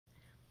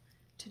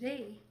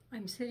Today,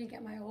 I'm sitting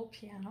at my old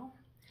piano,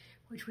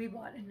 which we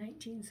bought in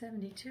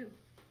 1972.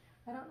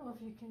 I don't know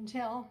if you can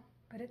tell,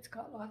 but it's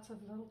got lots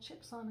of little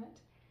chips on it.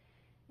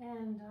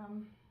 And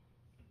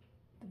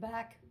the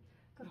back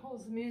that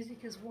holds the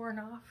music is worn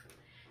off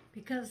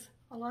because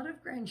a lot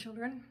of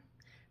grandchildren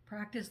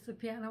practiced the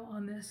piano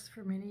on this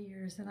for many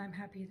years, and I'm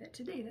happy that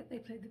today that they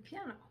played the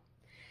piano.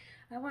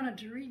 I wanted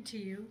to read to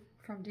you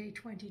from day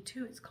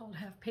 22. It's called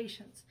Have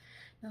Patience.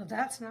 Now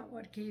that's not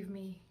what gave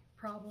me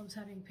problems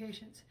having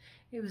patience.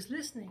 It was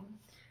listening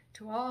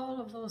to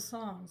all of those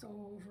songs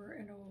over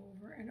and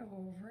over and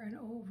over and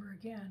over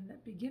again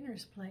that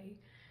beginners play,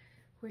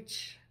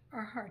 which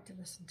are hard to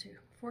listen to.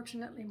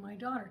 Fortunately, my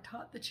daughter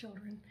taught the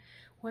children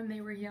when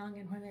they were young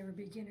and when they were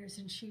beginners,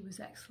 and she was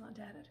excellent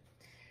at it.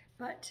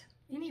 But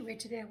anyway,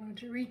 today I wanted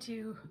to read to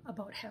you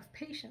about Have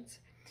Patience.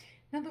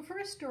 Now the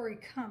first story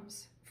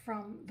comes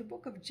from the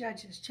book of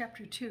Judges,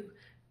 chapter 2.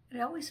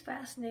 It always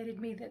fascinated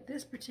me that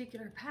this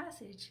particular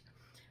passage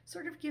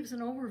sort of gives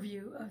an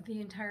overview of the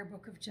entire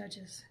book of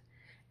Judges.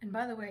 And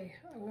by the way,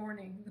 a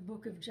warning, the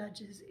book of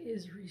Judges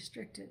is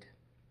restricted.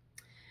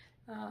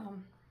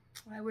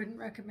 I wouldn't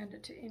recommend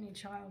it to any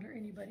child or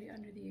anybody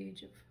under the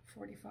age of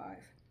 45.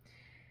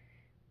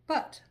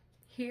 But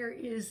here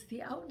is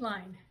the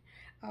outline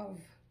of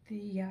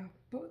the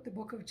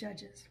book of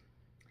Judges.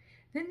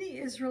 Then the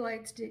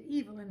Israelites did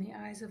evil in the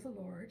eyes of the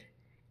Lord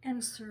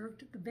and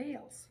served the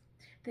Baals.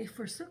 They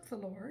forsook the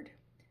Lord,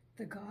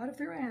 the God of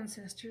their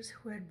ancestors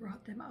who had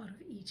brought them out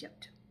of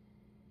Egypt.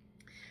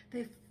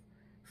 They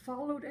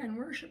followed and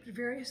worshipped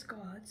various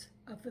gods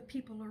of the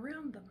people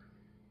around them.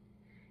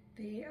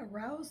 They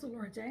aroused the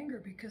Lord's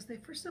anger because they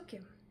forsook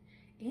him.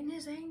 In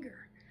his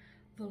anger,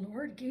 the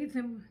Lord gave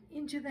them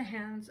into the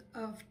hands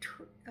of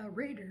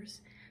raiders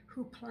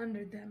who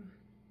plundered them.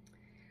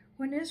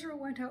 When Israel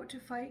went out to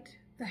fight,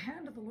 the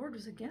hand of the Lord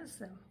was against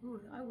them. Ooh,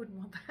 I wouldn't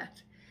want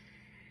that.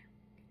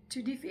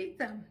 To defeat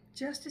them,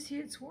 just as he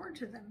had sworn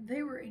to them,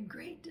 they were in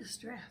great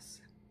distress.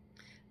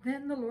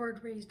 Then the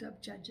Lord raised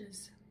up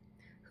judges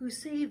who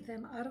saved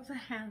them out of the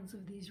hands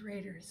of these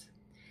raiders.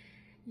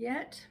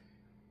 Yet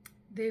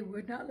they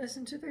would not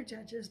listen to their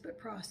judges, but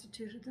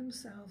prostituted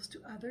themselves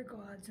to other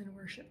gods and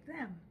worshipped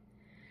them.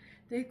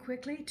 They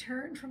quickly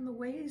turned from the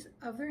ways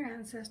of their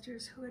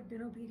ancestors who had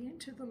been obedient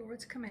to the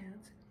Lord's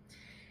commands.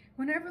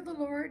 Whenever the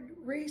Lord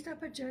raised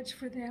up a judge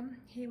for them,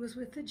 he was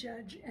with the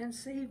judge and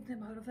saved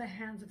them out of the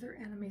hands of their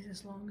enemies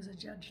as long as a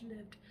judge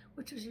lived,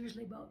 which was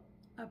usually about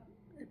a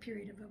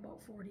period of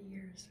about 40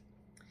 years.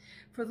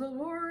 For the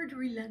Lord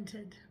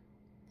relented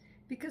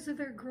because of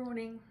their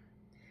groaning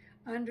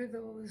under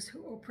those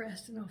who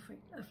oppressed and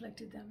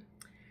afflicted them.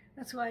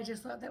 That's why I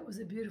just thought that was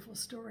a beautiful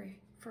story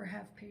for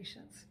Have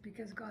Patience,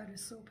 because God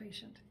is so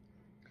patient.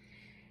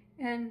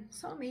 And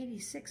Psalm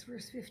 86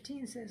 verse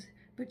 15 says,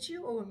 "But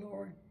you, O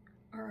Lord,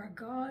 are a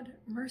God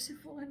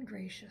merciful and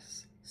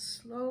gracious,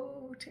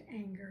 slow to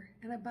anger,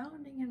 and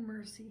abounding in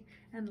mercy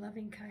and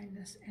loving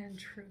kindness and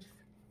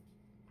truth."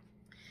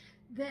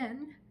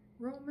 Then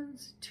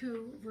Romans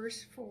 2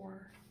 verse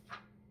 4,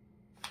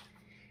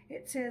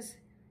 it says,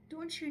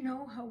 "Don't you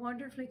know how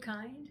wonderfully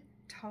kind,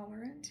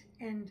 tolerant,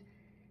 and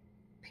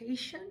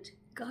patient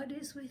God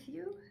is with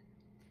you?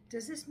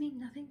 Does this mean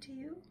nothing to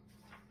you?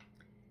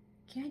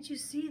 Can't you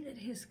see that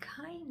his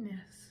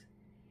kindness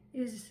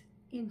is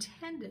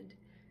intended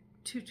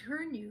to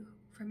turn you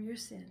from your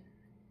sin?"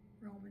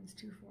 Romans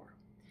 2:4.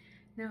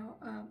 Now,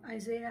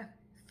 Isaiah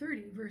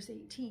 30 verse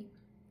 18.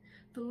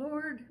 "The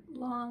Lord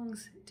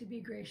longs to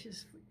be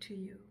gracious to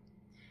you,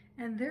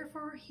 and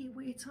therefore he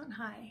waits on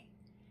high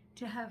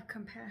to have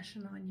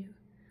compassion on you.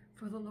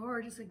 For the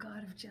Lord is a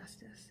God of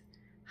justice.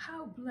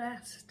 How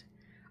blessed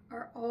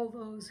are all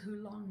those who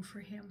long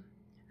for him."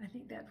 I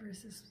think that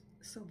verse is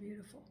so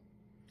beautiful.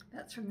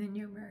 That's from the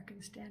New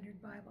American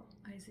Standard Bible,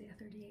 Isaiah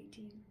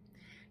 30:18.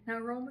 Now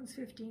Romans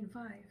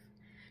 15:5.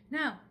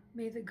 "Now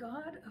may the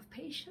God of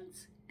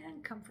patience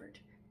and comfort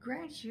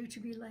grant you to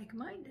be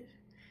like-minded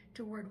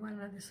toward one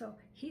another." So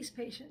he's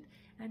patient,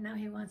 and now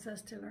he wants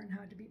us to learn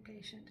how to be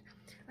patient.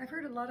 I've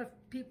heard a lot of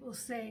people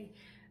say,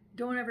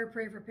 don't ever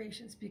pray for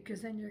patience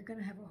because then you're going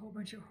to have a whole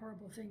bunch of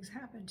horrible things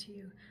happen to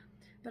you.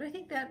 But I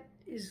think that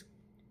is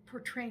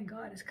portraying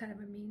God as kind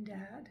of a mean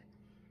dad.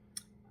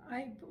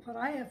 What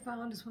I have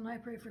found is when I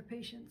pray for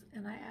patience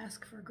and I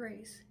ask for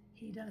grace,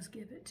 he does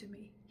give it to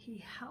me. He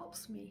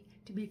helps me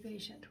to be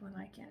patient when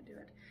I can't do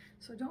it.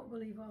 So don't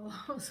believe all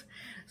those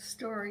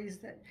stories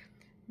that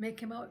make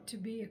him out to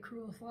be a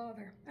cruel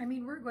father. I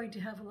mean, we're going to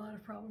have a lot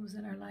of problems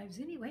in our lives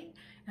anyway,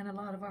 and a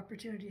lot of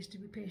opportunities to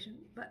be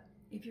patient. But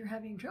if you're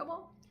having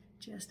trouble,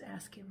 just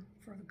ask him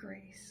for the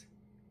grace.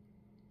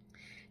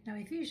 Now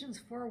Ephesians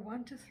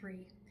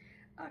 4:1-3.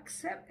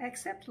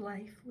 Accept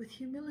life with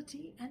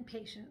humility and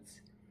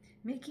patience,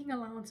 making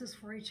allowances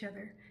for each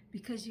other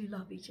because you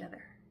love each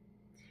other.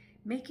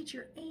 Make it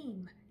your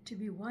aim to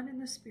be one in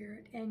the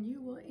Spirit, and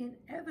you will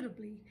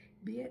inevitably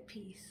be at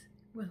peace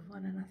with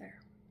one another.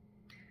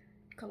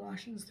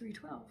 Colossians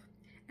 3:12.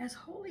 As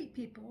holy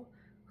people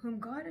whom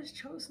God has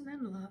chosen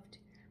and loved,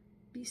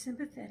 be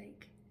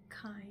sympathetic,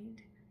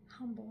 kind,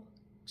 humble,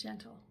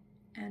 gentle,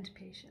 and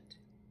patient.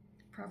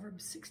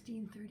 Proverbs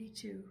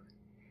 16:32.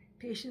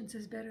 Patience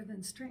is better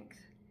than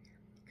strength.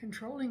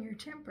 Controlling your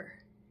temper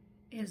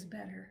is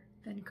better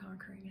than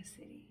conquering a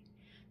city.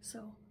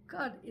 So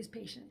God is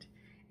patient,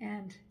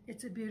 and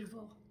it's a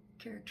beautiful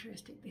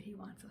characteristic that he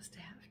wants us to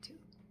have too.